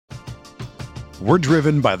We're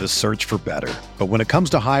driven by the search for better. But when it comes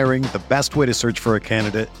to hiring, the best way to search for a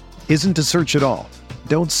candidate isn't to search at all.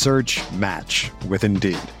 Don't search, match with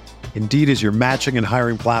Indeed. Indeed is your matching and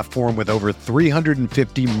hiring platform with over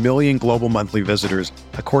 350 million global monthly visitors,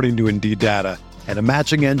 according to Indeed data, and a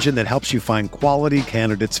matching engine that helps you find quality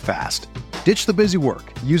candidates fast. Ditch the busy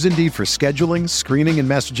work. Use Indeed for scheduling, screening, and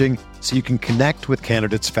messaging so you can connect with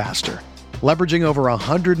candidates faster. Leveraging over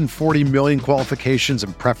 140 million qualifications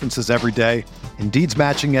and preferences every day, Indeed's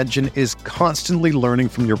matching engine is constantly learning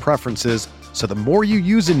from your preferences, so the more you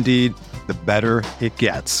use Indeed, the better it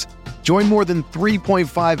gets. Join more than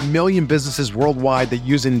 3.5 million businesses worldwide that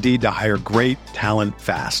use Indeed to hire great talent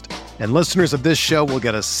fast. And listeners of this show will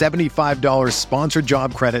get a $75 sponsored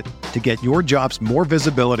job credit to get your jobs more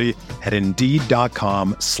visibility at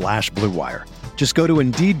Indeed.com/Blue Wire. Just go to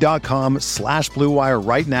Indeed.com/Blue Wire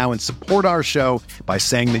right now and support our show by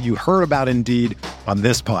saying that you heard about Indeed on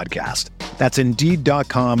this podcast. That's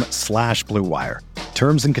Indeed.com/Blue Wire.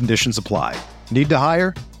 Terms and conditions apply. Need to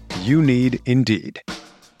hire? You need Indeed.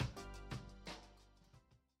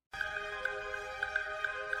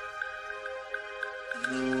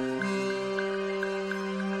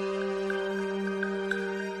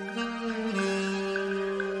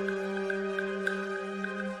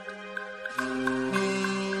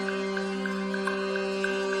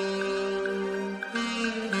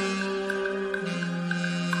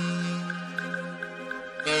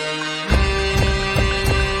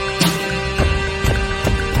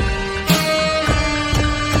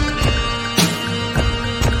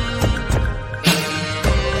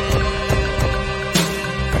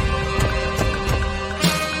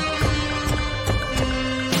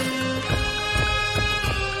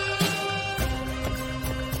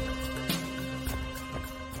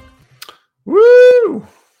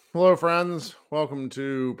 Hello, friends. Welcome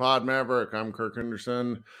to Pod Maverick. I'm Kirk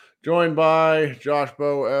Henderson, joined by Josh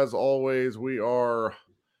Bowe. As always, we are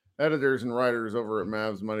editors and writers over at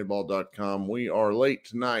MavsMoneyball.com. We are late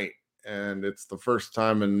tonight, and it's the first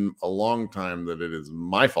time in a long time that it is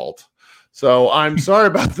my fault. So I'm sorry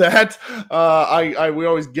about that. We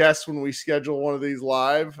always guess when we schedule one of these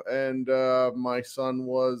live, and my son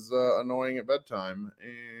was annoying at bedtime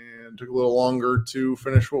and took a little longer to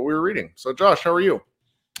finish what we were reading. So, Josh, how are you?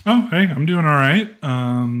 Oh, hey, I'm doing all right.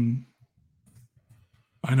 I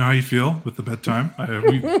know how you feel with the bedtime.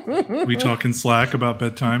 We talk in Slack about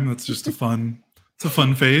bedtime. That's just a fun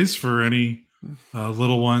phase for any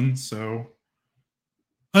little one. So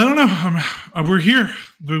I don't know. We're here.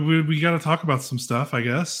 We got to talk about some stuff, I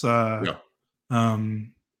guess. Yeah. I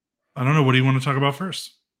don't know. What do you want to talk about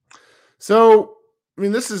first? So, I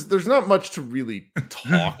mean, there's not much to really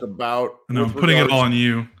talk about. No, I'm putting it all on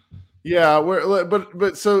you. Yeah,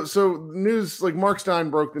 but so news, like Mark Stein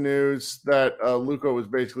broke the news that Luka was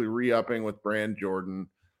basically re-upping with Brand Jordan.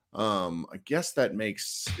 I guess that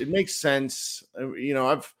makes sense. You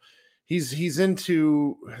know, he's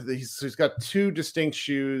got two distinct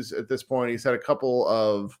shoes at this point. He's had a couple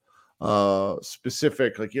of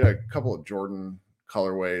specific, like, you know, a couple of Jordan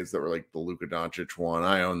colorways that were like the Luka Doncic one.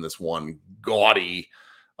 I own this one gaudy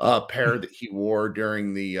pair that he wore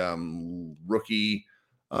during the rookie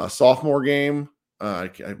sophomore game. I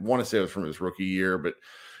want to say it was from his rookie year, but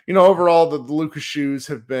you know, overall the Luka shoes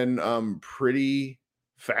have been pretty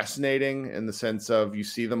fascinating in the sense of you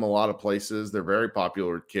see them a lot of places. They're very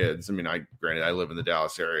popular with kids. I mean, granted I live in the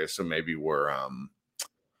Dallas area, so maybe we're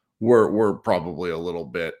probably a little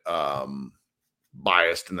bit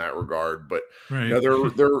biased in that regard, but right. You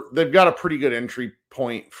know, they've got a pretty good entry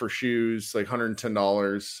point for shoes, like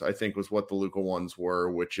 $110, I think was what the Luka ones were,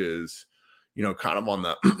 which is, you know, kind of on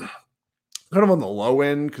the low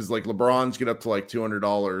end, because like LeBron's get up to like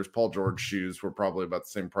 $200. Paul George shoes were probably about the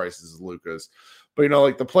same prices as Luka's, but you know,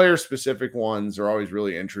 like the player specific ones are always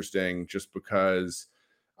really interesting just because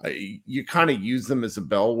you kind of use them as a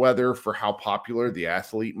bellwether for how popular the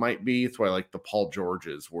athlete might be. That's why like the Paul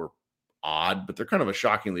Georges were odd, but they're kind of a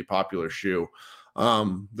shockingly popular shoe.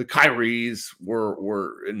 The Kyries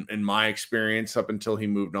were in my experience, up until he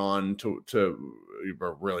moved on to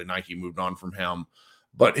really Nike moved on from him,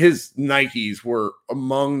 but his Nikes were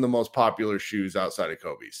among the most popular shoes outside of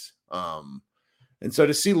Kobe's. And so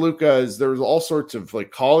to see Luka's, there was all sorts of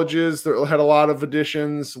like colleges that had a lot of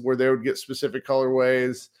editions where they would get specific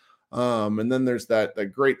colorways. And then there's that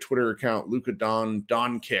great Twitter account, Luka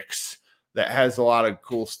Don Kicks, that has a lot of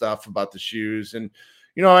cool stuff about the shoes. And,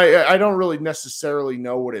 you know, I don't really necessarily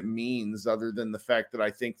know what it means, other than the fact that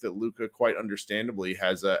I think that Luka quite understandably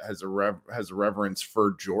has a reverence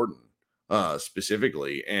for Jordan.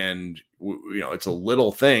 specifically. And, it's a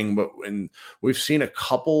little thing, but we've seen a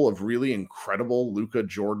couple of really incredible Luka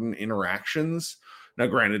Jordan interactions. Now,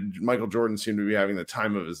 granted, Michael Jordan seemed to be having the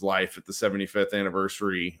time of his life at the 75th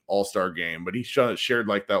anniversary All-Star game, but he shared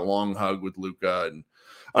like that long hug with Luka. And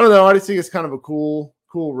I don't know, I just think it's kind of a cool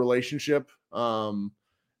relationship. And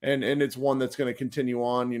it's one that's going to continue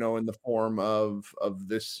on, in the form of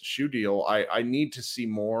this shoe deal. I need to see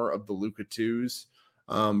more of the Luka 2s.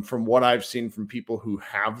 From what I've seen from people who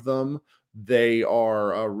have them, they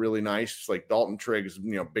are really nice. Like Dalton Triggs,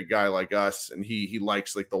 big guy like us, and he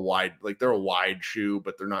likes like the wide, like they're a wide shoe,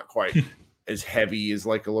 but they're not quite as heavy as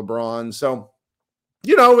like a LeBron. So,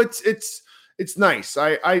 it's nice.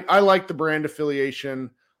 I like the brand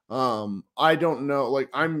affiliation. I don't know, like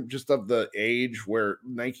I'm just of the age where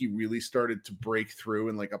Nike really started to break through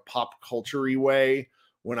in like a pop culture-y way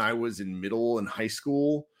when I was in middle and high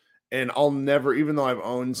school. And I'll never, even though I've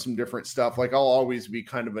owned some different stuff, like I'll always be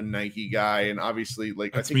kind of a Nike guy. And obviously,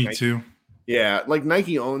 like that's I think me too. Yeah, like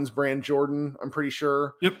Nike owns brand Jordan, I'm pretty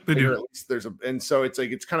sure. Yep, they do. Or at least and so it's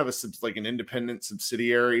like it's kind of like an independent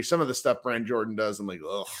subsidiary. Some of the stuff brand Jordan does, I'm like,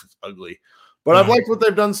 ugh, it's ugly. But I've liked what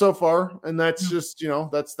they've done so far, and that's just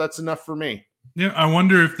that's enough for me. Yeah, I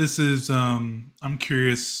wonder if this is. I'm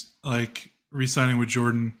curious, like re-signing with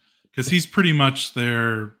Jordan, because he's pretty much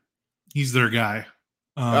he's their guy.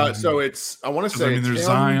 So it's, I want to say, there's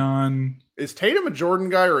Zion. Is Tatum a Jordan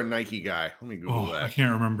guy or a Nike guy? Let me Google that. I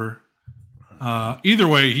can't remember. Either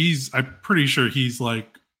way, I'm pretty sure he's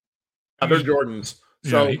like. They're Jordans.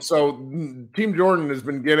 So Team Jordan has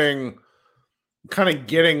been getting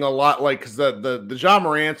a lot, like, because the Ja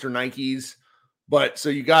Morants are Nikes, but so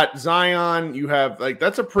you got Zion, you have like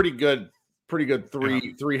that's a pretty good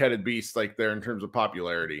three-headed beast like there in terms of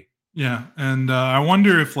popularity. Yeah, and I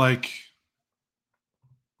wonder if like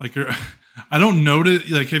I don't notice,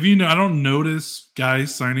 like, I don't notice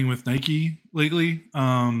guys signing with Nike lately.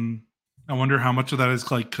 I wonder how much of that is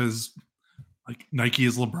like because like Nike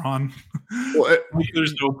is LeBron. Well,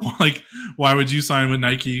 there's no point. Like, why would you sign with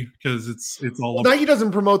Nike? Because it's all Nike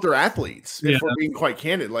doesn't promote their athletes. If we're being quite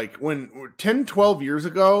candid, like when 10, 12 years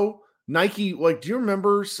ago, Nike, like, do you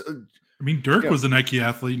remember? I mean, Dirk was a Nike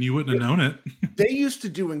athlete, and you wouldn't have known it. They used to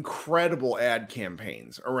do incredible ad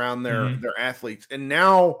campaigns around their athletes, and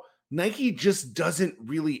now Nike just doesn't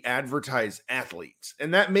really advertise athletes.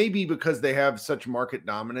 And that may be because they have such market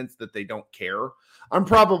dominance that they don't care. I'm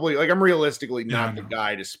realistically not the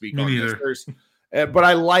guy to speak on this. But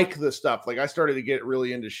I like the stuff. Like I started to get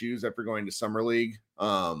really into shoes after going to Summer League.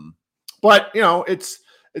 But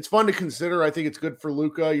it's fun to consider. I think it's good for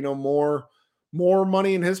Luka, more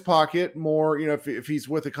money in his pocket, more, if he's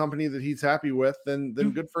with a company that he's happy with, then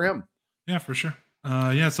good for him. Yeah, for sure.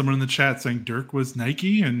 Someone in the chat saying Dirk was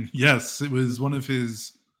Nike, and yes, it was one of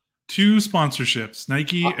his 2 sponsorships,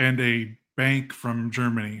 Nike and a bank from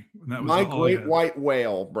Germany. And that was my great white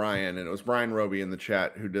whale, Brian, and it was Brian Roby in the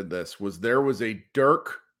chat who did this, there was a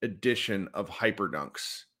Dirk edition of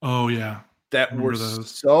Hyperdunks. Oh yeah. That were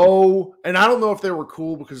so, and I don't know if they were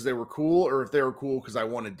cool because they were cool or if they were cool because I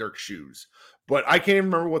wanted Dirk shoes, but I can't even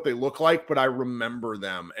remember what they look like, but I remember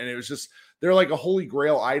them. And it was just, they're like a holy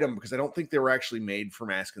grail item because I don't think they were actually made for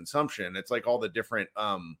mass consumption. It's like all the different,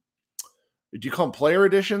 do you call them player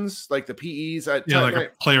editions? Like the PEs? Like a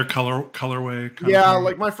player colorway. Yeah.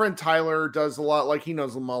 Like my friend Tyler does a lot, like he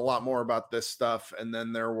knows a lot more about this stuff. And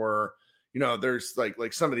then there were, there's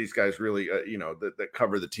like some of these guys really, that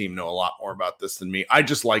cover the team know a lot more about this than me. I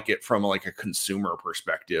just like it from like a consumer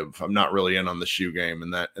perspective. I'm not really in on the shoe game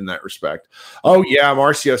in that respect. Oh yeah.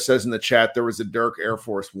 Marcio says in the chat, there was a Dirk Air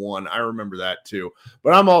Force One. I remember that too,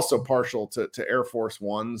 but I'm also partial to Air Force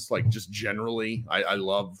Ones. Like just generally, I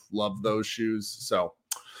love those shoes. So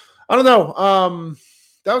I don't know.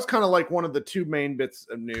 That was kind of like one of the 2 main bits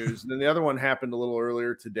of news. And then the other one happened a little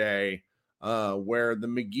earlier today. Where the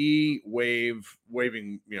McGee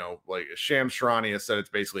waving, like Shams Charania said it's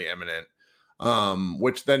basically imminent,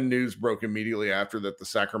 which then news broke immediately after that the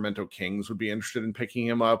Sacramento Kings would be interested in picking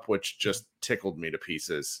him up, which just tickled me to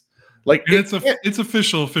pieces. Like it's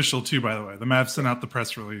official too, by the way. The Mavs sent out the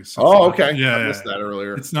press release. Okay. Yeah, I missed that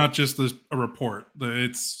earlier. It's not just a report.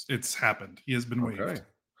 It's happened. He has been waived. Okay.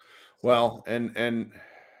 Well, and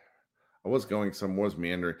I was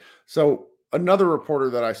meandering. So another reporter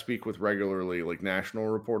that I speak with regularly, like national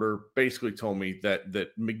reporter, basically told me that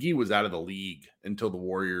McGee was out of the league until the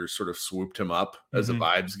Warriors sort of swooped him up as a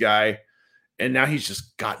vibes guy. And now he's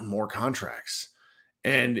just gotten more contracts.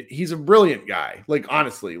 And he's a brilliant guy. Like,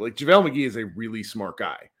 honestly, like JaVale McGee is a really smart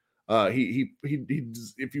guy. He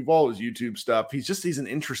if you follow his YouTube stuff, he's an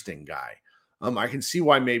interesting guy. I can see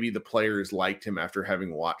why maybe the players liked him after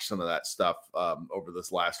having watched some of that stuff over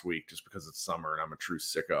this last week, just because it's summer and I'm a true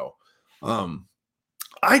sicko.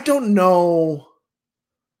 I don't know.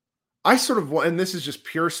 I sort of, and this is just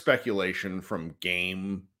pure speculation from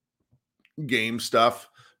game stuff,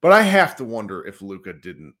 but I have to wonder if Luka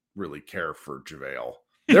didn't really care for JaVale.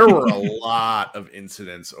 There were a lot of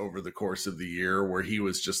incidents over the course of the year where he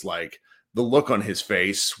was just like, the look on his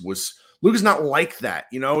face was, Luka's not like that.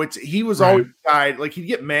 He was always a guy, like he'd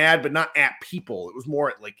get mad, but not at people. It was more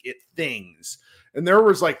at things. And there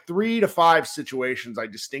was like 3 to 5 situations I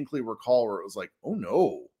distinctly recall where it was like, oh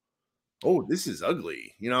no. Oh, this is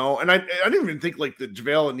ugly, and I didn't even think like that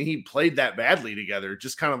JaVale and he played that badly together.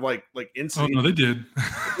 Just kind of like incident. Oh no, they did.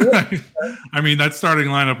 I mean, that starting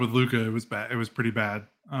lineup with Luka, it was bad. It was pretty bad.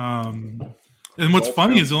 And what's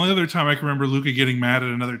funny is the only other time I can remember Luka getting mad at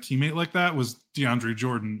another teammate like that was DeAndre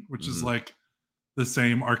Jordan, which is like the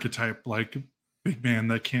same archetype, like big man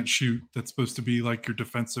that can't shoot. That's supposed to be like your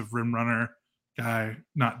defensive rim runner guy,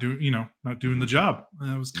 not doing the job.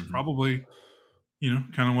 And that was probably.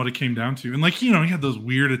 Kind of what it came down to. And he had those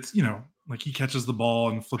weird, like he catches the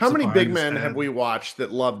ball and flips. How many big men have we watched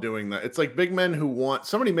that love doing that? It's like big men who want,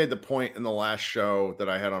 somebody made the point in the last show that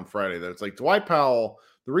I had on Friday that it's like Dwight Powell,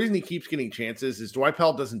 the reason he keeps getting chances is Dwight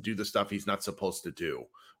Powell doesn't do the stuff he's not supposed to do.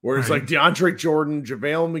 Whereas like DeAndre Jordan,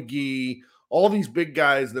 JaVale McGee, all these big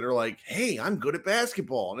guys that are like, hey, I'm good at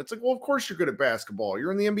basketball. And it's like, well, of course you're good at basketball.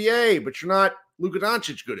 You're in the NBA, but you're not Luka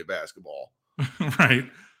Doncic good at basketball. Right.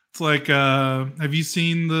 It's like, have you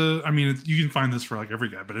seen you can find this for like every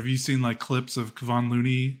guy, but have you seen like clips of Kevon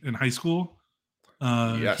Looney in high school?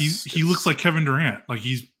 Yes. He looks like Kevin Durant. Like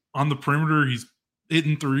he's on the perimeter, he's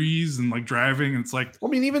hitting threes and like driving. And it's like,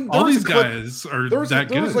 even all these guys are that good.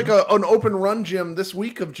 There was like an open run gym this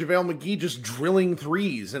week of JaVale McGee just drilling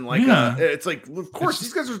threes. And it's like, of course,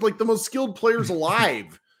 these guys are like the most skilled players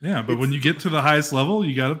alive. Yeah. But when you get to the highest level,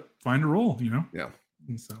 you got to find a role, Yeah.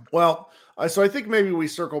 So I think maybe we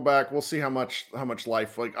circle back. We'll see how much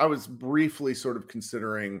life, like I was briefly sort of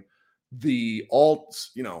considering the alts,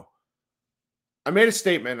 I made a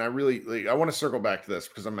statement. I really I want to circle back to this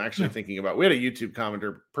because I'm actually thinking about, we had a YouTube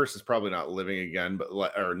commenter, person's probably not living again,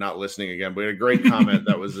 or not listening again, but we had a great comment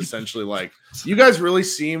that was essentially like, you guys really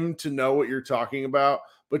seem to know what you're talking about,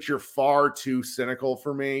 but you're far too cynical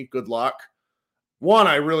for me. Good luck. One,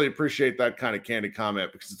 I really appreciate that kind of candid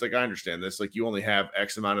comment because it's like, I understand this. Like you only have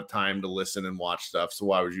X amount of time to listen and watch stuff. So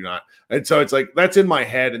why would you not? And so it's like, that's in my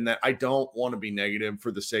head and that I don't want to be negative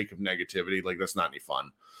for the sake of negativity. Like that's not any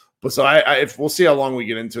fun. But so if we'll see how long we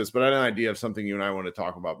get into this, but I had an idea of something you and I want to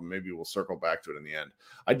talk about, but maybe we'll circle back to it in the end.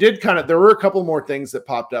 I did there were a couple more things that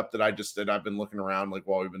popped up that I've been looking around like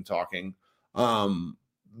while we've been talking.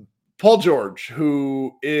 Paul George,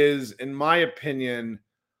 who is, in my opinion,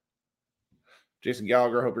 Jason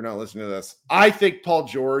Gallagher, hope you're not listening to this. I think Paul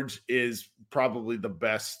George is probably the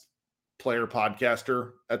best player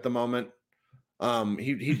podcaster at the moment.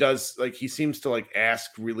 He does he seems to ask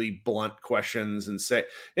really blunt questions and say,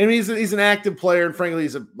 and he's an active player and frankly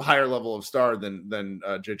he's a higher level of star than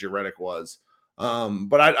JJ Redick was.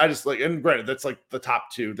 But I just and granted that's like the top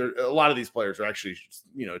two. There a lot of these players are actually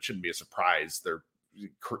it shouldn't be a surprise. They're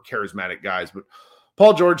charismatic guys, but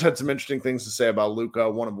Paul George had some interesting things to say about Luka,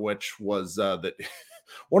 one of which that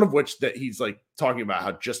he's talking about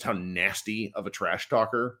how nasty of a trash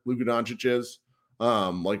talker Luka Doncic is.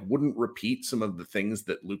 Wouldn't repeat some of the things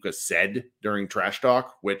that Luka said during trash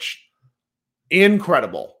talk, which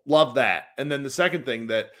incredible. Love that. And then the second thing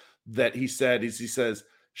that he said is he says,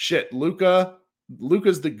 shit,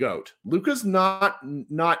 Luka's the GOAT. Luka's not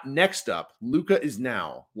next up. Luka is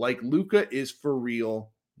now. Luka is for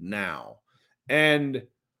real now. And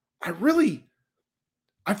I find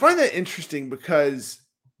that interesting because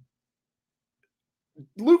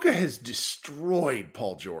Luka has destroyed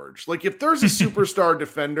Paul George. If there's a superstar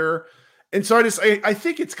defender, and so I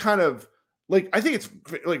think it's kind of I think it's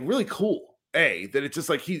really cool. That it's just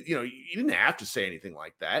he, you didn't have to say anything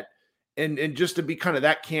like that. And just to be kind of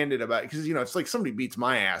that candid about it, because it's like somebody beats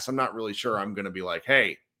my ass. I'm not really sure I'm going to be like,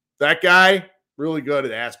 hey, that guy really good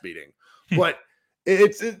at ass beating. But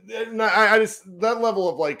I just that level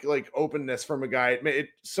of openness from a guy.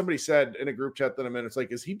 Somebody said in a group chat that I'm in, it's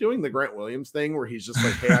is he doing the Grant Williams thing where he's just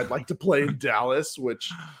hey, I'd like to play in Dallas,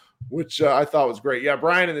 which I thought was great. Yeah,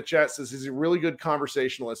 Brian in the chat says he's a really good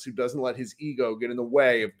conversationalist who doesn't let his ego get in the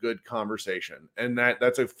way of good conversation, and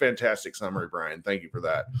that's a fantastic summary, Brian. Thank you for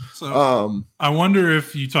that. So I wonder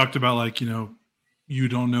if you talked about you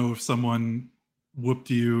don't know if someone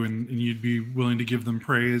whooped you and you'd be willing to give them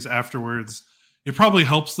praise afterwards. It probably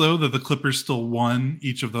helps though that the Clippers still won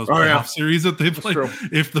each of those playoff series that they played.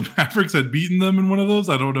 If the Mavericks had beaten them in one of those,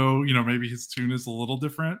 I don't know. Maybe his tune is a little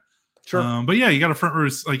different. Sure. But yeah, you got a front row.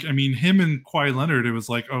 Like, I mean, him and Kawhi Leonard, it was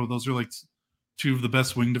like, oh, those are like two of the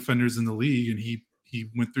best wing defenders in the league, and he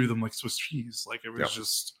went through them like Swiss cheese. Like, it was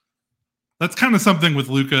just, that's kind of something with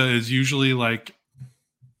Luka is usually like,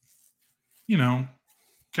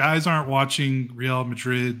 guys aren't watching Real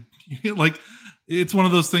Madrid. Like, it's one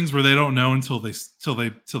of those things where they don't know until they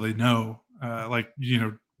know.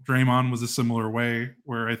 Draymond was a similar way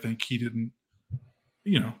where I think he didn't,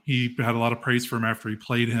 he had a lot of praise for him after he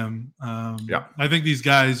played him. I think these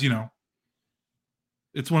guys,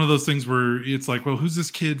 it's one of those things where it's like, well, who's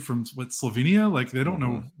this kid from Slovenia? Like, they don't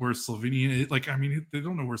know where Slovenia is. Like, I mean, they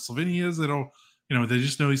don't know where Slovenia is. They don't, they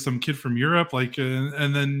just know he's some kid from Europe. Like,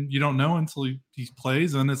 and then you don't know until he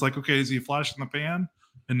plays. And it's like, okay, is he a flash in the pan?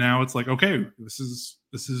 And now it's like, okay, this is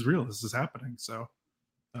real. This is happening. So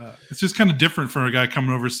it's just kind of different for a guy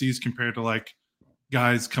coming overseas compared to like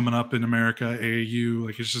guys coming up in America, AAU.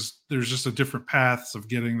 Like, there's just a different paths of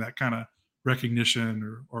getting that kind of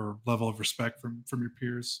recognition or level of respect from your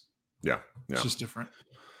peers. Yeah. It's just different.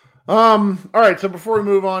 All right. So before we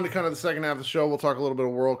move on to kind of the second half of the show, we'll talk a little bit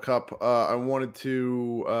of World Cup. I wanted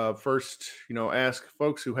to first, ask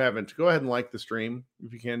folks who haven't, go ahead and like the stream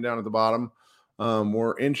if you can down at the bottom.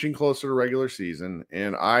 We're inching closer to regular season,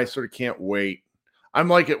 and I sort of can't wait. I'm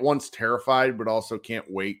like at once terrified, but also can't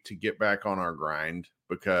wait to get back on our grind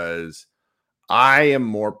because I am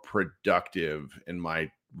more productive in my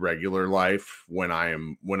regular life when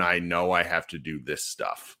I know I have to do this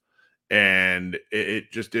stuff. And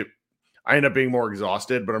I end up being more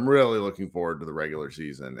exhausted, but I'm really looking forward to the regular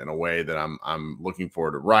season in a way that I'm looking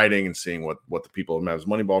forward to writing and seeing what the people at Mavs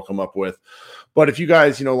Moneyball come up with. But if you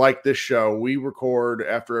guys, like this show, we record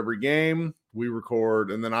after every game. We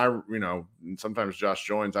record, and then and sometimes Josh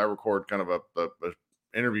joins. I record kind of a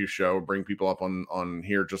interview show, bring people up on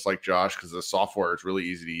here just like Josh, because the software is really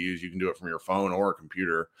easy to use. You can do it from your phone or a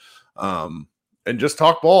computer, and just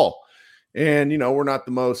talk ball. And we're not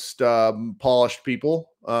the most polished people.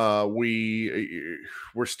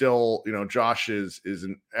 We're still, Josh is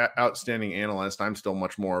an outstanding analyst. I'm still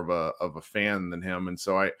much more of a fan than him, and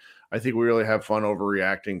so I think we really have fun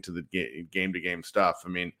overreacting to the game to game stuff. I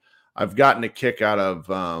mean, I've gotten a kick out of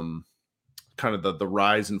kind of the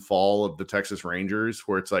rise and fall of the Texas Rangers,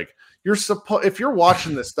 where it's like if you're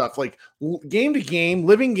watching this stuff, like game to game,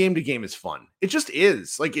 living game to game is fun. It just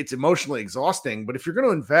is. Like, it's emotionally exhausting, but if you're going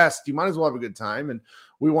to invest, you might as well have a good time. And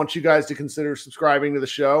we want you guys to consider subscribing to the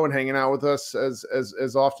show and hanging out with us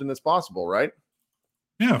as often as possible, right?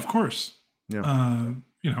 Yeah, of course. Yeah.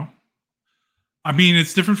 I mean,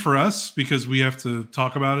 it's different for us because we have to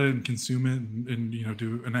talk about it and consume it and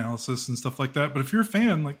do analysis and stuff like that. But if you're a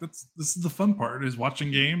fan, like this is the fun part, is watching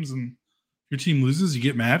games, and if your team loses, you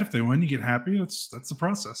get mad. If they win, you get happy. That's the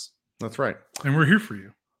process. That's right. And we're here for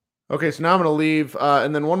you. Okay, so now I'm going to leave,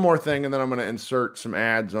 and then one more thing, and then I'm going to insert some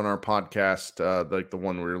ads on our podcast, like the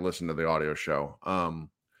one where you're listening to the audio show.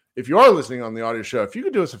 If you are listening on the audio show, if you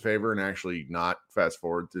could do us a favor and actually not fast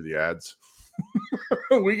forward through the ads.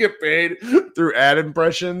 We get paid through ad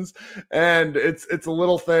impressions, and it's a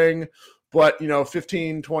little thing, but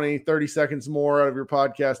 15, 20, 30 seconds more out of your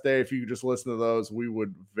podcast day, if you could just listen to those, we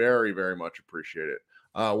would very, very much appreciate it.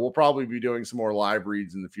 We'll probably be doing some more live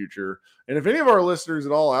reads in the future. And if any of our listeners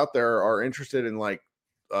at all out there are interested in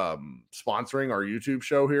sponsoring our YouTube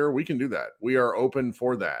show here, we can do that. We are open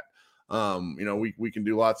for that. We can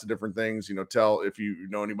do lots of different things. Tell if you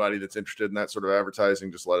know anybody that's interested in that sort of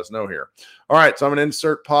advertising, just let us know here. All right, so I'm going to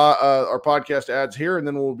insert our podcast ads here, and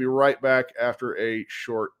then we'll be right back after a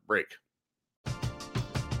short break.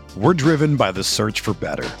 We're driven by the search for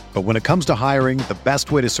better, but when it comes to hiring, the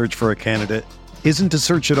best way to search for a candidate isn't to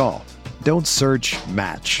search at all. Don't search,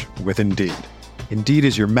 match with Indeed. Indeed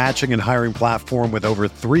is your matching and hiring platform with over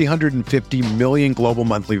 350 million global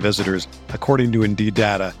monthly visitors, according to Indeed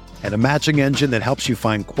data, and a matching engine that helps you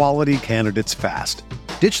find quality candidates fast.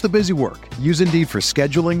 Ditch the busy work. Use Indeed for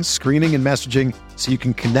scheduling, screening, and messaging so you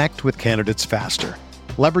can connect with candidates faster.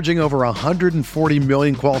 Leveraging over 140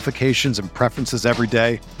 million qualifications and preferences every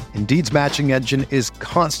day, Indeed's matching engine is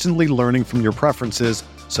constantly learning from your preferences,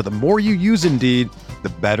 so the more you use Indeed, the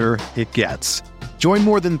better it gets. Join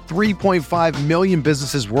more than 3.5 million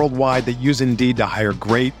businesses worldwide that use Indeed to hire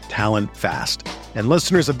great talent fast. And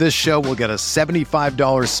listeners of this show will get a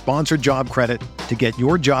 $75 sponsored job credit to get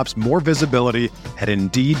your jobs more visibility at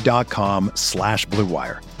Indeed.com/Blue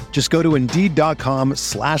Wire. Just go to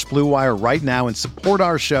Indeed.com/Blue Wire right now and support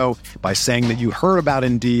our show by saying that you heard about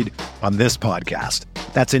Indeed on this podcast.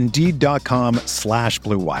 That's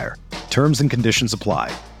Indeed.com/Blue Wire. Terms and conditions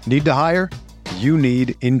apply. Need to hire? You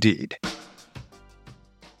need Indeed.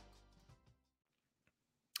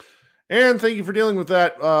 And thank you for dealing with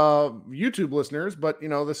that, YouTube listeners. But,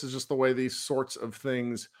 this is just the way these sorts of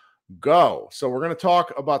things go. So we're going to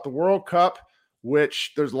talk about the World Cup,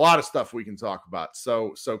 which there's a lot of stuff we can talk about.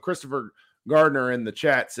 So Christopher Gardner in the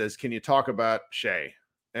chat says, can you talk about Shea?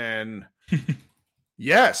 And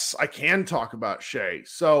yes, I can talk about Shea.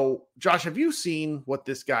 So, Josh, have you seen what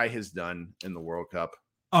this guy has done in the World Cup?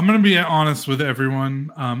 I'm going to be honest with everyone.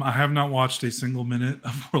 I have not watched a single minute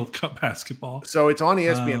of World Cup basketball. So it's on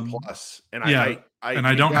ESPN Plus, and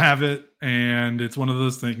I don't have it, and it's one of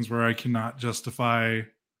those things where I cannot justify.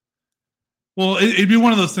 Well, it'd be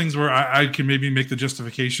one of those things where I can maybe make the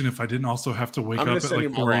justification if I didn't also have to wake up at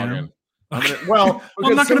like 4 a.m. Well,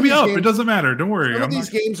 I'm not going to be up. It doesn't matter. Don't worry. Some of these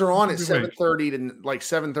games are on at 7:30 to like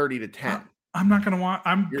 7:30 to 10. I'm not going to watch.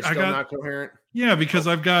 You're still not coherent. Yeah, because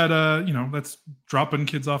I've got that's dropping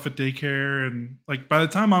kids off at daycare, and like by the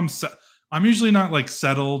time I'm usually not like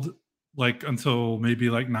settled like until maybe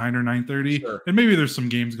like 9 or 9:30, sure. And maybe there's some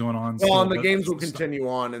games going on. Well, and the games will continue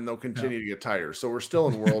on, and they'll continue to get tighter. So we're still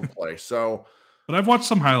in world play. So, but I've watched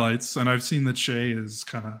some highlights, and I've seen that Shea is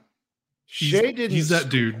kind of he's that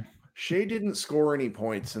dude. Shea didn't score any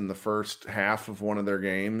points in the first half of one of their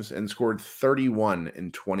games, and scored 31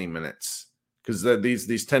 in 20 minutes. Because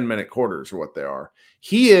these 10-minute quarters are what they are.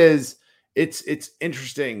 It's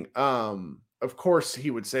interesting. Of course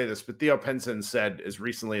he would say this, but Theo Penson said as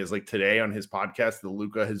recently as like today on his podcast that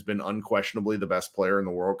Luka has been unquestionably the best player in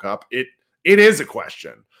the World Cup. It is a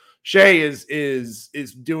question. Shea is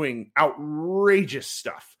doing outrageous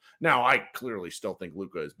stuff. Now I clearly still think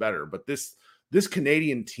Luka is better, but this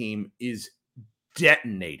Canadian team is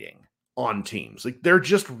detonating on teams. Like they're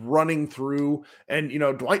just running through, and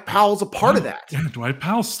Dwight Powell's a part of that. Yeah, Dwight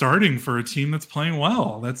Powell's starting for a team that's playing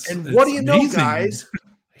well. What do you know, guys?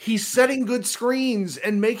 He's setting good screens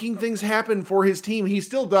and making things happen for his team. He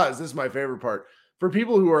still does. This is my favorite part. For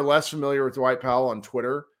people who are less familiar with Dwight Powell on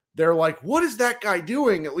Twitter, they're like, what is that guy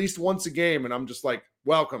doing at least once a game? And I'm just like,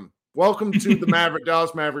 welcome to the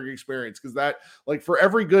Dallas Maverick experience. Because that, like, for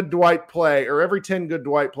every good Dwight play or every 10 good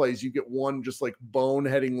Dwight plays, you get one just like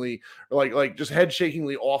boneheadingly or like just head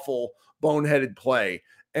shakingly awful boneheaded play.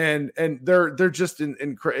 And they're just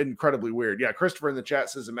incredibly weird. Yeah, Christopher in the chat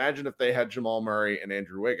says, imagine if they had Jamal Murray and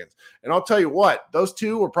Andrew Wiggins. And I'll tell you what, those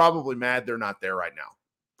two are probably mad they're not there right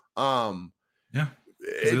now. Yeah,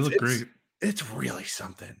 they look great. It's really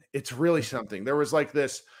something. It's really something. There was like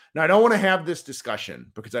this. Now, I don't want to have this discussion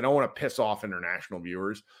because I don't want to piss off international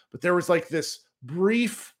viewers, but there was like this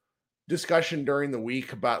brief discussion during the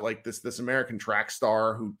week about like this American track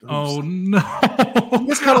star who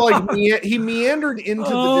just kind of like he meandered into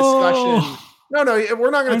the discussion. No, we're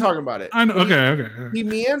not going to talk about it. I know. Okay. He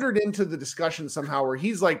meandered into the discussion somehow where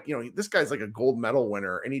he's like, this guy's like a gold medal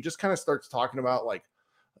winner, and he just kind of starts talking about like,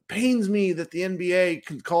 pains me that the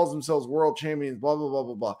NBA calls themselves world champions, blah, blah, blah,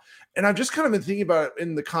 blah, blah. And I've just kind of been thinking about it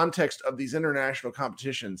in the context of these international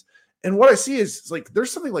competitions. And what I see is like,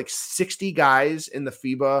 there's something like 60 guys in the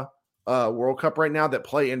FIBA World Cup right now that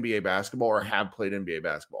play NBA basketball or have played NBA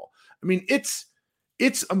basketball. I mean, it's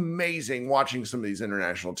amazing watching some of these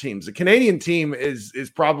international teams. The Canadian team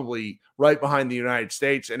is probably right behind the United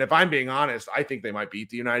States. And if I'm being honest, I think they might beat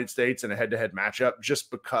the United States in a head-to-head matchup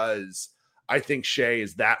just because I think Shea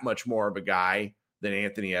is that much more of a guy than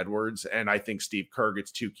Anthony Edwards. And I think Steve Kerr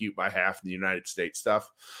gets too cute by half in the United States stuff.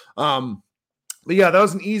 But yeah, that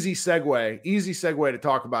was an easy segue to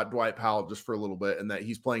talk about Dwight Powell just for a little bit, and that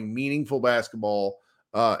he's playing meaningful basketball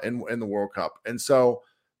in the World Cup. And so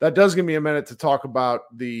that does give me a minute to talk about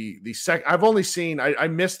the second. I've only seen, I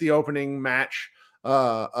missed the opening match,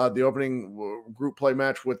 the opening group play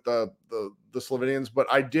match with the Slovenians, but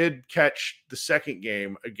I did catch the second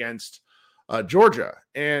game against Georgia.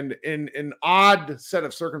 And in an odd set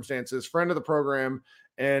of circumstances, friend of the program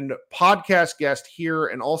and podcast guest here,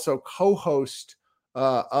 and also co-host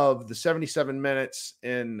of the 77 Minutes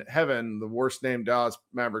in Heaven, the worst named Dallas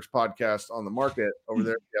Mavericks podcast on the market over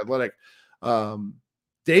there at The Athletic.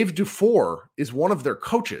 Dave Dufour is one of their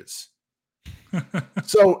coaches.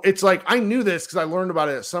 So it's like, I knew this because I learned about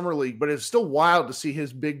it at Summer League, but it's still wild to see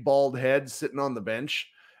his big bald head sitting on the bench.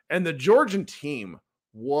 And the Georgian team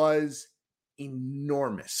was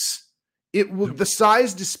enormous. It was, the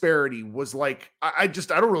size disparity was like, I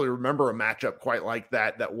don't really remember a matchup quite like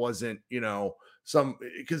that. That wasn't,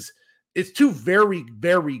 because it's two very,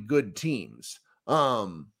 very good teams.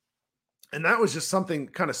 And that was just something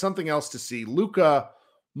else to see. Luka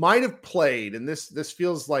might have played, and this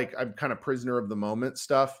feels like I'm kind of prisoner of the moment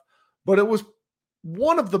stuff, but it was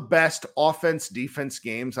one of the best offense-defense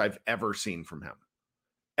games I've ever seen from him.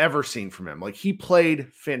 Like, he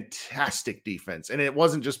played fantastic defense, and it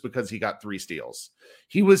wasn't just because he got 3 steals.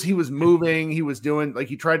 He was moving, he was doing, like,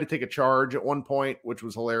 he tried to take a charge at one point, which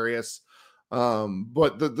was hilarious.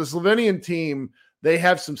 But the Slovenian team, they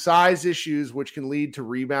have some size issues, which can lead to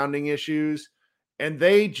rebounding issues, and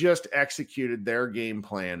they just executed their game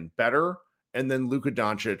plan better. And then Luka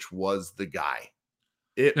Doncic was the guy.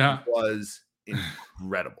 It was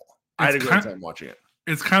incredible. I had a great time watching it.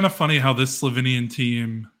 It's kind of funny how this Slovenian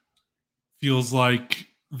team feels like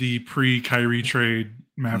the pre-Kyrie trade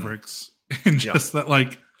Mavericks, and just that,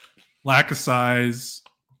 like, lack of size,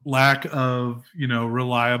 lack of,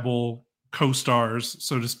 reliable co-stars,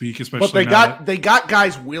 so to speak. Especially, but they got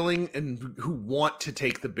guys willing and who want to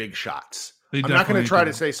take the big shots. I'm not going to try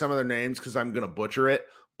to say some of their names because I'm going to butcher it,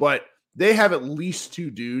 but they have at least 2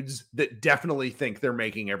 dudes that definitely think they're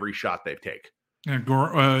making every shot they take. Yeah,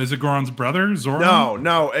 is it Goran's brother, Zoran?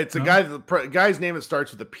 No, it's a guy. The guy's name that starts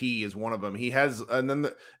with a P is one of them. He has, and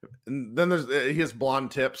then he has blonde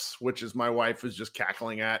tips, which is my wife is just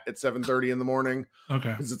cackling at 7:30 in the morning. Okay,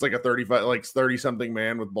 because it's like a 30 something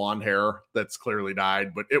man with blonde hair that's clearly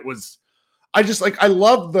dyed. But it was, I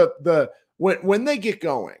love the when they get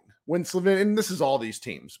going, when Slovenia, and this is all these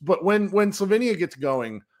teams, but when Slovenia gets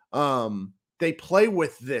going, they play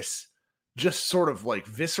with this just sort of like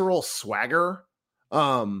visceral swagger.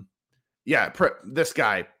 This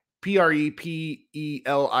guy, Prepelic,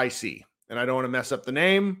 and I don't want to mess up the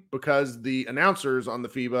name because the announcers on the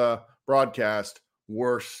FIBA broadcast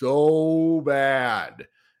were so bad,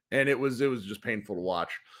 and it was just painful to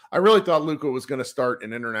watch. I really thought Luka was going to start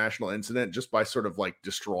an international incident just by sort of like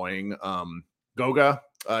destroying Goga.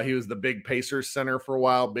 He was the big Pacers center for a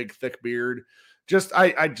while, big thick beard.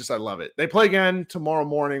 I love it. They play again tomorrow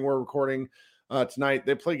morning. We're recording tonight.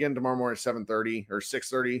 They play again tomorrow morning at 7:30 or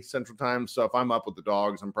 6:30 Central Time. So if I'm up with the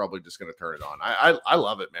dogs, I'm probably just going to turn it on. I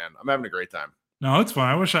love it, man. I'm having a great time. No, it's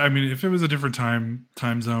fine. If it was a different time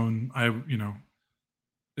zone,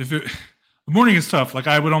 the morning is tough. Like,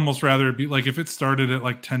 I would almost rather it be like if it started at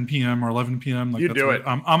like 10 p.m. or 11 p.m. Like, you do it.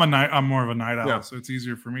 I'm more of a night owl, so it's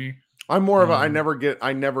easier for me. I'm more of a I never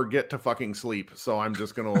get to fucking sleep, so I'm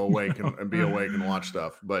just going to awake and be awake and watch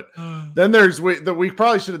stuff. But then we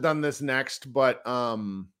probably should have done this next, but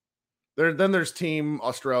there's Team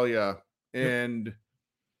Australia, and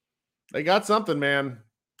they got something, man.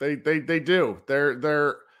 They do.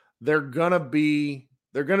 They're gonna be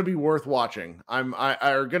worth watching.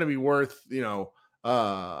 Are gonna be worth we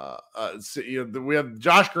have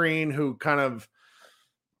Josh Green, who kind of.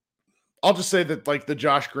 I'll just say that, like, the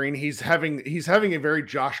Josh Green, he's having a very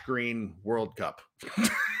Josh Green World Cup.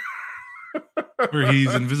 Where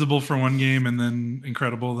he's invisible for one game and then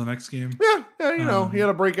incredible the next game. Yeah, he had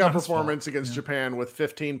a breakout performance against Japan with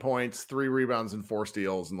 15 points, 3 rebounds, and 4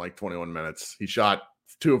 steals in like 21 minutes. He shot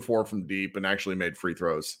 2 of 4 from deep and actually made free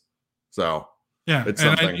throws. So yeah, it's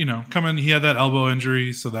something. He had that elbow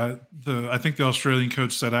injury, so that I think the Australian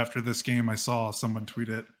coach said after this game, I saw someone tweet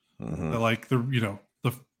it, that, like, the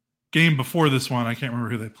game before this one, I can't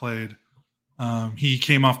remember who they played. He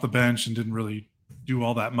came off the bench and didn't really do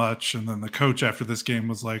all that much. And then the coach after this game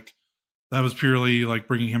was like, that was purely like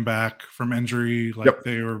bringing him back from injury. Like,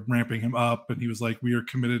 they were ramping him up, and he was like, we are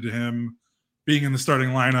committed to him being in the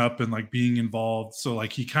starting lineup and like being involved. So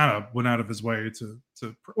like, he kind of went out of his way to,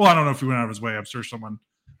 I don't know if he went out of his way. I'm sure someone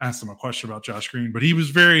asked him a question about Josh Green, but he was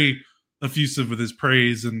very effusive with his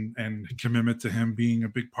praise and commitment to him being a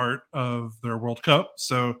big part of their World Cup.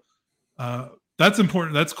 So, that's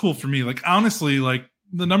important. That's cool for me. Like, honestly, like,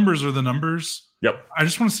 the numbers are the numbers. Yep. I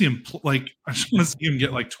just want to see him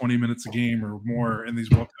get like 20 minutes a game or more in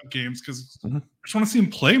these World Cup games, because I just want to see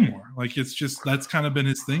him play more. Like, it's just, that's kind of been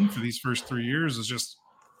his thing for these first 3 years, is just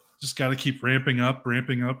got to keep ramping up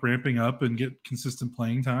and get consistent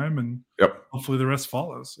playing time, and hopefully the rest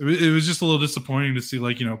follows. It was just a little disappointing to see,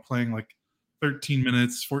 like, playing like 13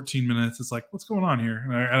 minutes, 14 minutes. It's like, what's going on here?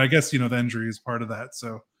 And I guess, the injury is part of that.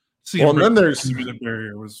 So, and then there's the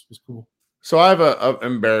barrier was cool. So I have a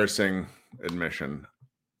embarrassing admission.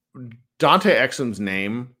 Dante Exum's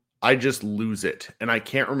name, I just lose it, and I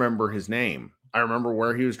can't remember his name. I remember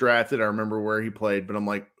where he was drafted. I remember where he played, but I'm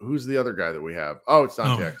like, who's the other guy that we have? Oh, it's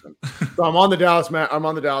Dante Exum. So I'm on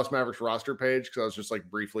the Dallas Mavericks roster page because I was just like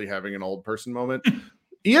briefly having an old person moment.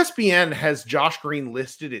 ESPN has Josh Green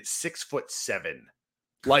listed at 6'7".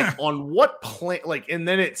 Like, on what plane? Like, and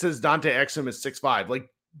then it says Dante Exum is 6'5". Like,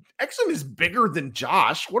 Exum is bigger than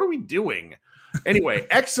Josh. What are we doing? Anyway,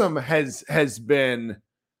 Exum has been,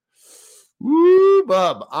 woo,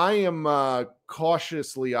 bub. I am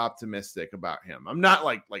cautiously optimistic about him. I'm not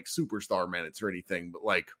like superstar minutes or anything, but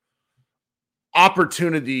like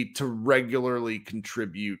opportunity to regularly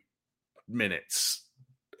contribute minutes,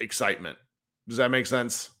 excitement. Does that make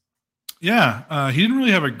sense? Yeah, he didn't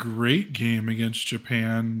really have a great game against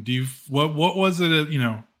Japan. What was it?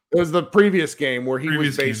 It was the previous game where he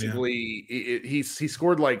was basically he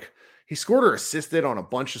scored or assisted on a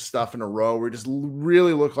bunch of stuff in a row where it just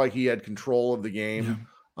really looked like he had control of the game.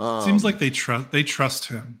 Yeah. Seems like they trust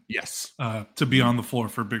him. Yes, to be on the floor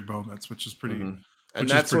for big moments, which is pretty. And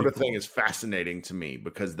that sort of thing is fascinating to me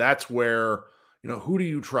because that's where, who do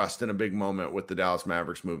you trust in a big moment with the Dallas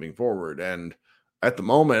Mavericks moving forward? And at the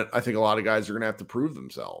moment, I think a lot of guys are going to have to prove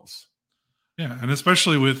themselves. Yeah, and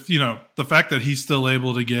especially with, the fact that he's still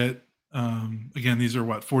able to get, again, these are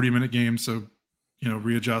 40-minute games, so,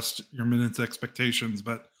 readjust your minutes expectations.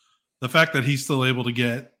 But the fact that he's still able to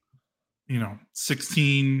get,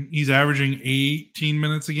 16, he's averaging 18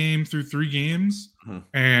 minutes a game through 3 games.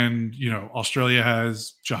 And, Australia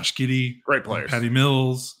has Josh Giddey, great players, Patty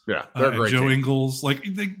Mills, they're great Joe team. Ingles. Like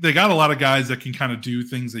they got a lot of guys that can kind of do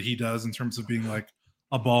things that he does in terms of being like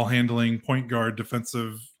a ball handling point guard,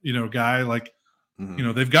 defensive, guy. Like,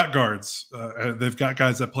 they've got guards. They've got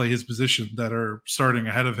guys that play his position that are starting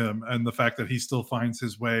ahead of him. And the fact that he still finds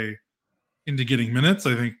his way into getting minutes,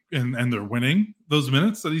 I think, and they're winning those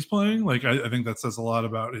minutes that he's playing. Like, I think that says a lot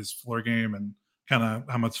about his floor game and kind of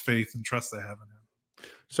how much faith and trust they have in him.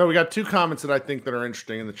 So we got 2 comments that I think that are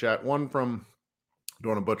interesting in the chat. One from, I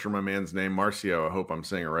don't want to butcher my man's name, Marcio. I hope I'm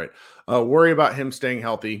saying it right. Worry about him staying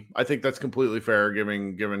healthy. I think that's completely fair,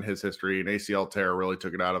 given his history. An ACL tear really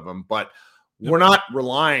took it out of him. But we're not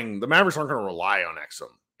relying. The Mavericks aren't going to rely on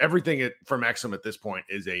Exum. Everything from Exum at this point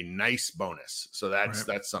is a nice bonus. So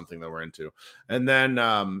that's something that we're into. And then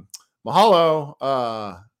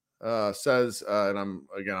Mahalo says, and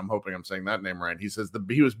I'm hoping I'm saying that name right. He says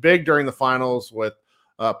he was big during the finals with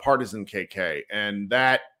Partisan KK, and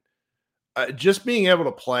that just being able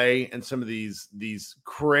to play in some of these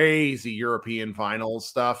crazy European finals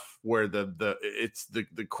stuff where the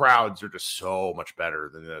crowds are just so much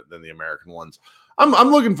better than the American ones. I'm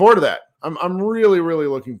looking forward to that. I'm really, really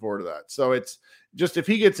looking forward to that. So it's just, if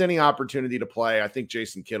he gets any opportunity to play, I think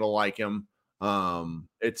Jason Kidd will like him.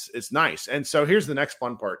 It's nice. And so here's the next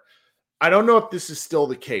fun part. I don't know if this is still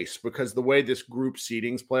the case because the way this group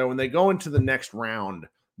seedings play, when they go into the next round,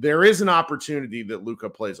 there is an opportunity that Luka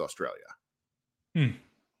plays Australia,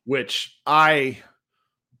 which I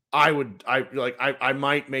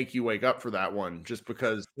might make you wake up for that one just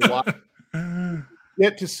because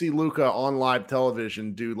get to see Luka on live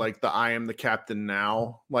television do like the I am the captain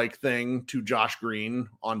now like thing to Josh Green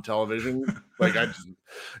on television.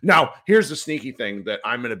 Now here's the sneaky thing that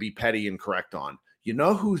I'm going to be petty and correct on. You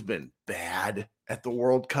know who's been bad at the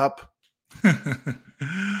World Cup?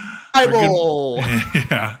 Eyeball.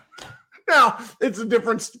 Yeah. Now it's a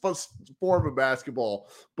different form of basketball,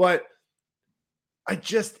 but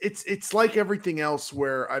it's like everything else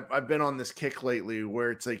where I've been on this kick lately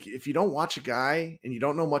where it's like, if you don't watch a guy and you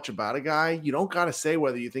don't know much about a guy, you don't got to say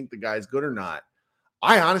whether you think the guy's good or not.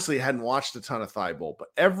 I honestly hadn't watched a ton of Thibault, but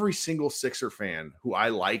every single Sixer fan who I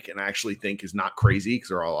like and actually think is not crazy, because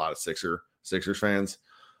there are a lot of Sixers fans,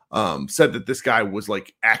 said that this guy was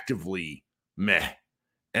like actively meh,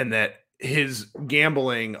 and that his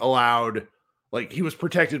gambling allowed, like, he was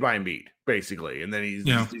protected by Embiid basically, and then he's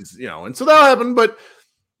and so that happened. But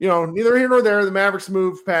neither here nor there. The Mavericks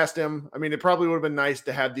moved past him. I mean, it probably would have been nice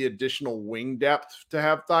to have the additional wing depth to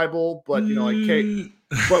have Thibault, but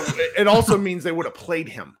but it also means they would have played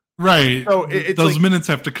him. Right. So those minutes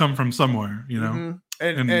have to come from somewhere, And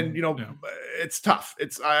it's tough.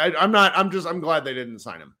 I'm glad they didn't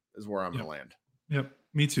sign him is where I'm going to land. Yep.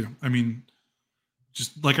 Me too. I mean,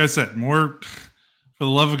 just like I said, more for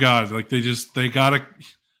the love of God, like they're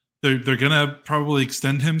going to probably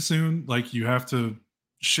extend him soon. Like, you have to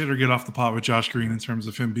shit or get off the pot with Josh Green in terms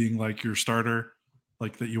of him being like your starter,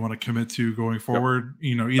 like that you want to commit to going forward.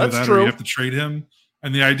 Either That's that true. or you have to trade him.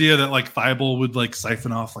 And the idea that like Thibault would like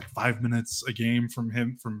siphon off like 5 minutes a game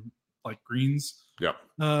from like Green's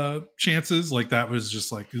chances, like that was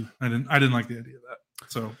just like, I didn't like the idea of that.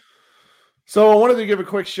 So I wanted to give a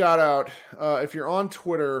quick shout out. If you're on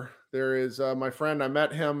Twitter, there is my friend. I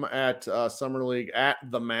met him at Summer League at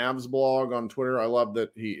the Mavs blog on Twitter. I love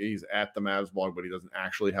that he's at the Mavs blog, but he doesn't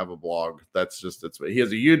actually have a blog. He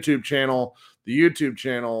has a YouTube channel. The YouTube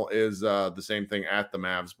channel is the same thing, at the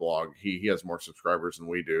Mavs blog. He has more subscribers than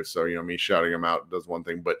we do, so me shouting him out does one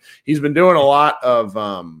thing. But he's been doing a lot of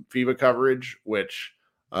FIBA coverage, which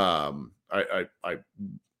I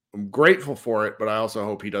grateful for it, but I also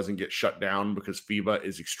hope he doesn't get shut down because FIBA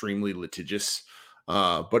is extremely litigious.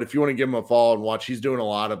 But if you want to give him a follow and watch, he's doing a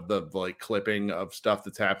lot of the like clipping of stuff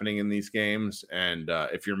that's happening in these games. And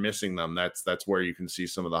if you're missing them, that's where you can see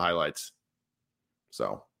some of the highlights.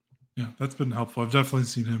 So, yeah, that's been helpful. I've definitely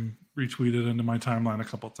seen him retweeted into my timeline a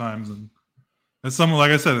couple of times. And as someone,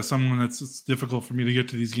 like I said, as someone it's difficult for me to get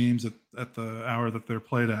to these games at the hour that they're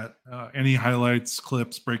played at. Any highlights,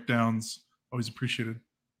 clips, breakdowns, always appreciated.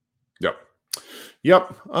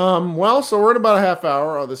 Yep. Well, so we're at about a half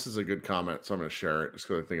hour. Oh, this is a good comment, so I'm going to share it just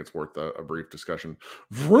because I think it's worth a brief discussion.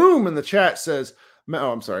 Vroom in the chat says,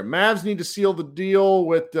 Mavs need to seal the deal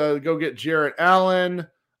with go get Jarrett Allen.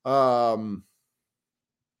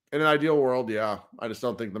 In an ideal world, yeah. I just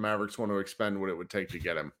don't think the Mavericks want to expend what it would take to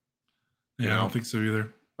get him. Yeah, I don't think so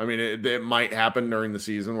either. I mean, it might happen during the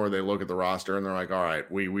season where they look at the roster and they're like, all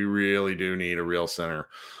right, we really do need a real center.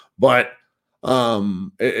 But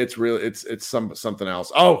it's something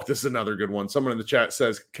else. Oh, this is another good one. Someone in the chat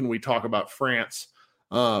says, can we talk about France?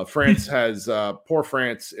 France has poor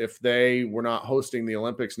France. If they were not hosting the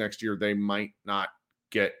Olympics next year, they might not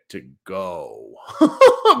get to go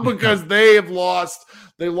because they lost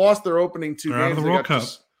their opening two games. The World Cup.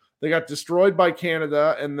 They got destroyed by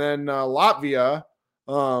Canada, and then Latvia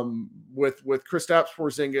with Kristaps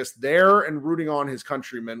Porzingis there and rooting on his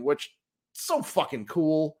countrymen, which is so fucking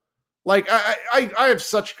cool. Like I've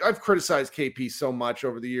criticized KP so much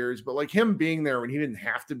over the years, but like him being there when he didn't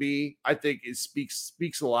have to be, I think it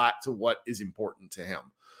speaks a lot to what is important to him.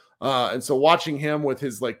 And so watching him with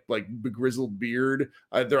his like begrizzled beard,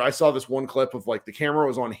 I saw this one clip of like the camera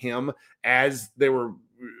was on him as they were,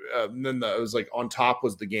 and then it was like on top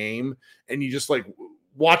was the game, and you just like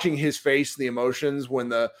watching his face, the emotions when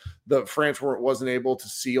the France wasn't able to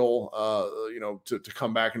seal, to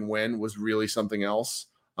come back and win was really something else.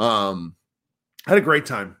 Had a great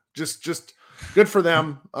time. Just good for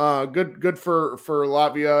them. Good for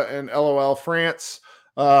Latvia and LOL France.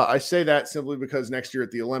 I say that simply because next year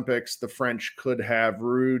at the Olympics, the French could have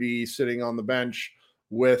Rudy sitting on the bench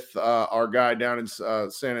with our guy down in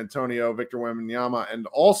San Antonio, Victor Wembanyama, and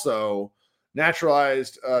also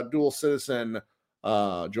naturalized dual citizen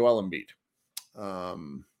Joel Embiid.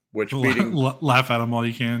 Which beating laugh at him all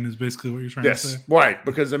you can is basically what you're trying to say. Right.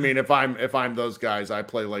 Because I mean, if I'm those guys, I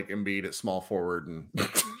play like Embiid at small forward and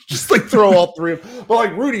just like throw all three of them. But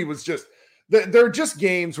like Rudy was just. They're just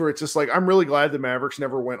games where it's just like, I'm really glad the Mavericks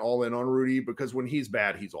never went all in on Rudy because when he's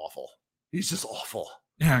bad, he's awful. He's just awful.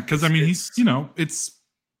 Yeah, because I mean, he's, it's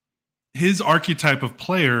his archetype of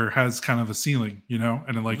player has kind of a ceiling,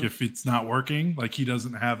 and like if it's not working, like he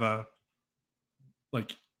doesn't have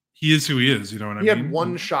he is who he is, you know what I mean? He had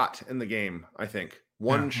one shot in the game, I think.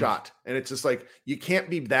 One shot. And it's just like, you can't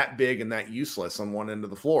be that big and that useless on one end of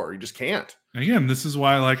the floor. You just can't. Again, this is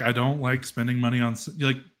why I don't like spending money on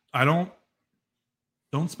I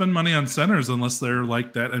don't spend money on centers unless they're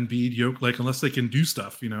like that Embiid yoke, unless they can do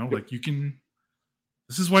stuff, you can.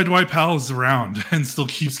 This is why Dwight Powell is around and still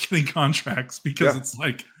keeps getting contracts because it's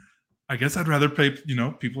like, I guess I'd rather pay,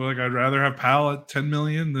 people are like, I'd rather have Powell at $10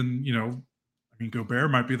 million than, Gobert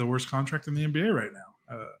might be the worst contract in the NBA right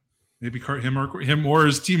now. Maybe him or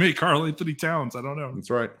his teammate Karl Anthony Towns. I don't know. That's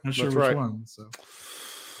right. Not sure which one. So.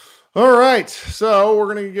 All right, so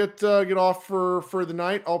we're gonna get off for the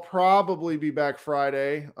night. I'll probably be back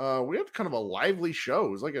Friday. We had kind of a lively show.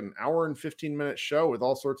 It was like an hour and 15-minute show with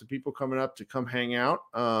all sorts of people coming up to come hang out.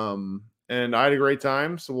 And I had a great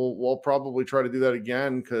time. So we'll probably try to do that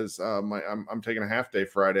again because I'm taking a half day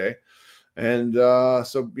Friday. And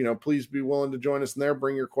so please be willing to join us in there.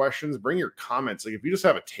 Bring your questions, bring your comments. Like if you just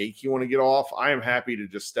have a take you want to get off, I am happy to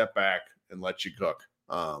just step back and let you cook.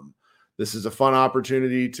 This is a fun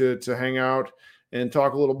opportunity to hang out and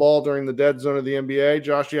talk a little ball during the dead zone of the NBA.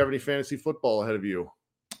 Josh, do you have any fantasy football ahead of you?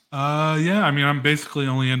 Yeah. I mean, I'm basically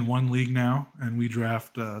only in one league now, and we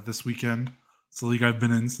draft this weekend. It's the league I've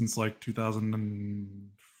been in since 2000 and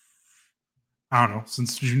I don't know,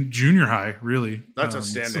 since junior high, really. That's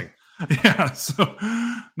outstanding. So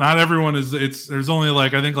not everyone is. There's only I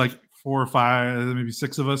think 4 or 5, maybe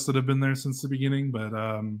 6 of us that have been there since the beginning,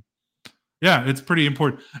 but. Yeah, it's pretty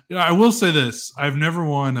important. I will say this. I've never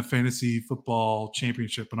won a fantasy football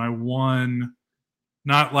championship, and I won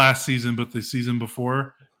not last season, but the season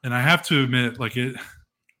before. And I have to admit,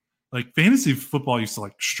 fantasy football used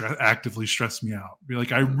to actively stress me out.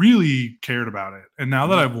 I really cared about it. And now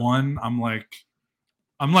that I've won, I'm like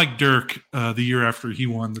Dirk the year after he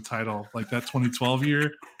won the title, that 2012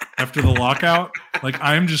 year after the lockout.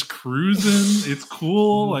 I'm just cruising. It's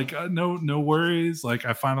cool. No worries.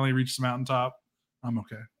 I finally reached the mountaintop. I'm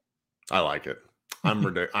okay. I like it.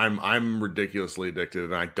 I'm ridiculously addicted,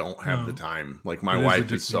 and I don't have the time. Like, my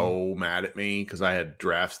wife is so mad at me because I had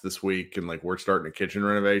drafts this week, and like we're starting a kitchen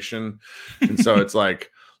renovation, and so it's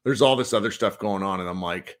like there's all this other stuff going on, and I'm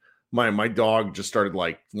like, my dog just started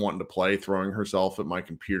like wanting to play, throwing herself at my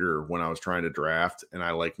computer when I was trying to draft, and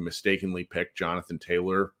I like mistakenly picked Jonathan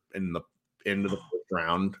Taylor in the end of the first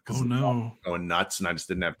round. Oh no, going nuts, and I just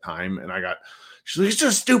didn't have time, and she's like, it's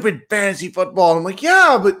just stupid fantasy football. I'm like,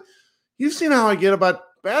 yeah, but you've seen how I get about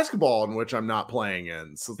basketball, in which I'm not playing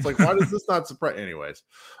in. So it's like, why does this not surprise? Anyways,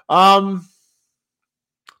 I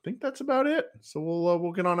think that's about it. So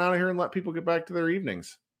we'll get on out of here and let people get back to their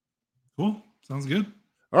evenings. Cool. Sounds good.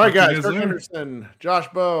 All right, guys. Kirk Henderson, Josh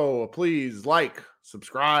Bowe, please like,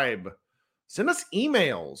 subscribe, send us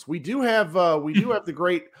emails. We do have the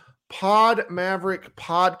great Pod Maverick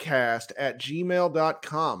podcast at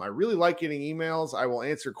gmail.com. I really like getting emails. I will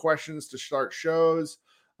answer questions to start shows.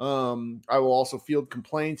 I will also field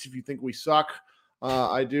complaints if you think we suck.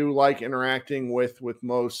 I do like interacting with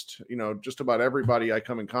most, just about everybody I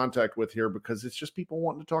come in contact with here, because it's just people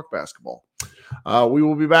wanting to talk basketball. We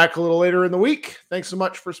will be back a little later in the week. Thanks so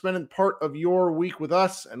much for spending part of your week with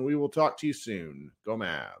us, and we will talk to you soon. Go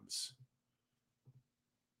Mavs.